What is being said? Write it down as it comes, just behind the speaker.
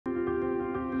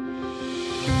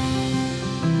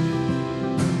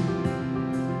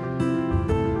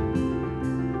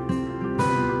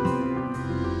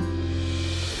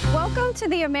to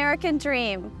the American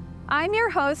Dream. I'm your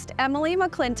host, Emily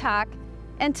McClintock,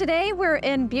 and today we're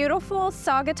in beautiful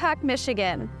Saugatuck,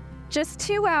 Michigan, just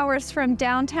 2 hours from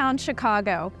downtown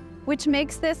Chicago, which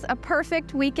makes this a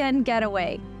perfect weekend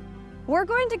getaway. We're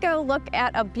going to go look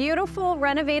at a beautiful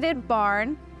renovated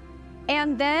barn,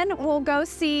 and then we'll go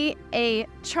see a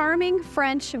charming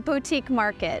French boutique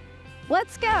market.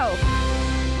 Let's go.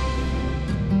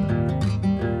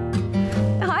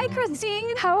 Hi,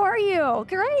 Christine. How are you?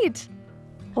 Great.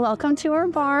 Welcome to our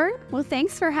barn. Well,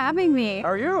 thanks for having me. How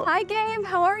are you? Hi, Gabe.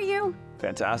 How are you?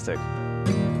 Fantastic.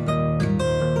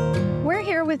 We're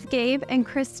here with Gabe and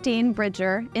Christine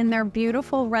Bridger in their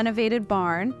beautiful renovated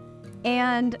barn,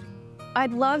 and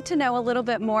I'd love to know a little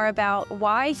bit more about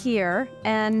why here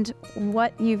and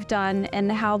what you've done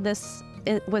and how this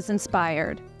was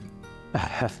inspired.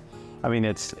 I mean,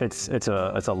 it's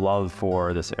a love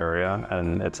for this area,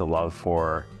 and it's a love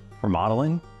for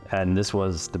remodeling. And this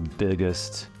was the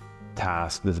biggest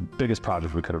task, the biggest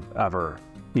project we could have ever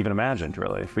even imagined,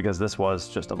 really, because this was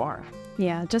just a barn.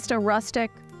 Yeah, just a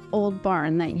rustic old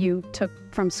barn that you took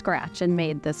from scratch and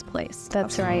made this place.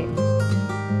 That's right.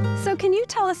 So can you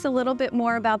tell us a little bit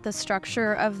more about the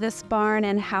structure of this barn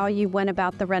and how you went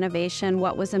about the renovation?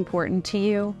 What was important to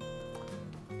you?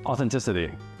 Authenticity,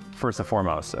 first and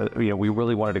foremost. We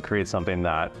really wanted to create something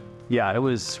that, yeah, it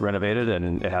was renovated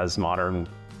and it has modern,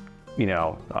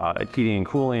 heating and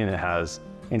cooling, it has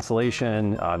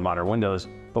insulation, modern windows,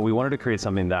 but we wanted to create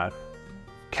something that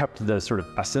kept the sort of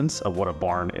essence of what a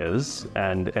barn is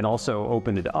and also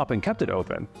opened it up and kept it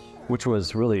open, which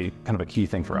was really kind of a key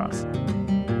thing for us.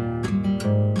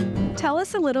 Tell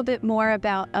us a little bit more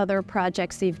about other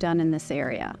projects you've done in this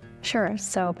area. Sure.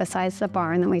 So besides the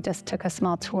barn that we just took a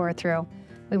small tour through,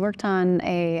 we worked on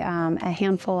a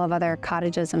handful of other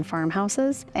cottages and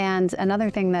farmhouses. And another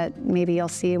thing that maybe you'll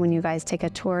see when you guys take a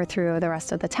tour through the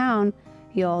rest of the town,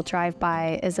 you'll drive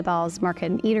by Isabel's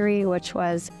Market and Eatery, which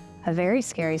was a very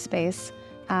scary space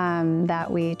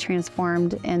that we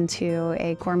transformed into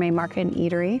a gourmet market and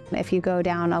eatery. If you go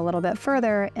down a little bit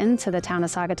further into the town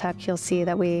of Saugatuck, you'll see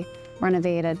that we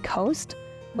renovated Coast,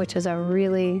 which is a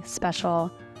really special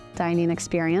dining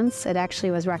experience. It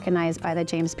actually was recognized by the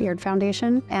James Beard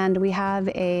Foundation, and we have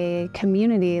a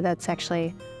community that's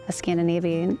actually a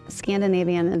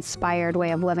Scandinavian-inspired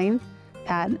way of living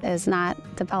that is not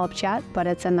developed yet, but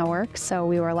it's in the works. So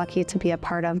we were lucky to be a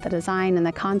part of the design and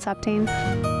the concepting.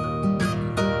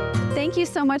 Thank you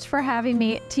so much for having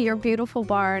me to your beautiful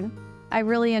barn. I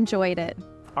really enjoyed it.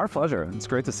 Our pleasure. It's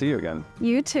great to see you again.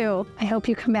 You too. I hope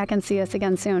you come back and see us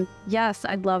again soon. Yes,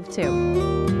 I'd love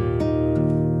to.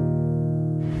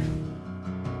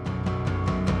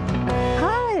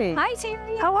 Hi,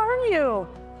 Terry. How are you?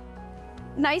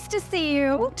 Nice to see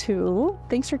you. You too.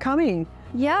 Thanks for coming.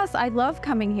 Yes, I love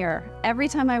coming here. Every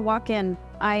time I walk in,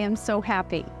 I am so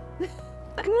happy.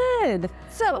 Good.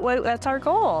 So that's our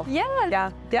goal.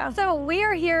 Yeah. Yeah. So we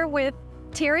are here with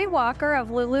Terry Walker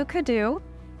of Lulu, Cadieux,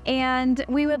 and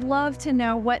we would love to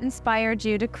know what inspired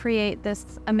you to create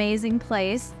this amazing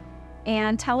place,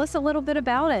 and tell us a little bit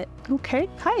about it. Okay.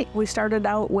 Hi. We started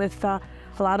out with a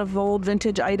lot of old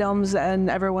vintage items, and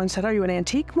everyone said, "Are you an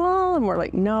antique mall?" And we're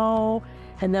like, "No."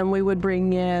 And then we would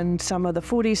bring in some of the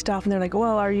foodie stuff, and they're like,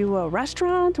 "Well, are you a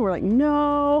restaurant?" And we're like,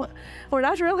 "No, we're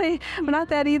not really. We're not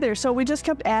that either." So we just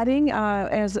kept adding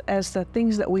as the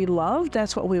things that we loved.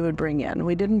 That's what we would bring in.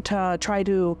 We didn't try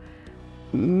to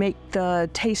make the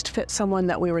taste fit someone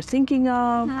that we were thinking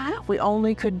of. We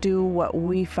only could do what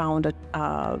we found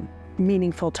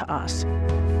meaningful to us.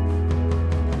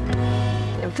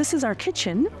 This is our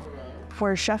kitchen,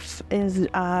 where Chef is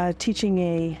teaching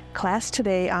a class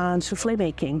today on souffle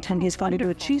making, and he's going to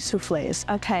do cheese souffles.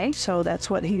 Okay. So that's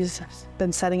what he's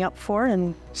been setting up for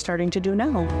and starting to do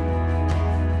now.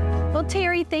 Well,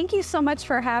 Terry, thank you so much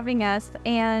for having us,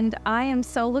 and I am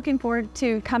so looking forward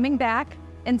to coming back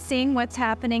and seeing what's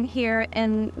happening here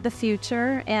in the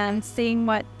future and seeing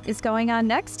what is going on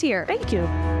next year. Thank you.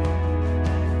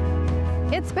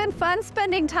 It's been fun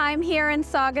spending time here in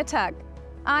Saugatuck.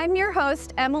 I'm your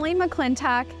host, Emily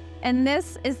McClintock, and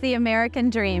this is the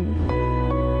American Dream.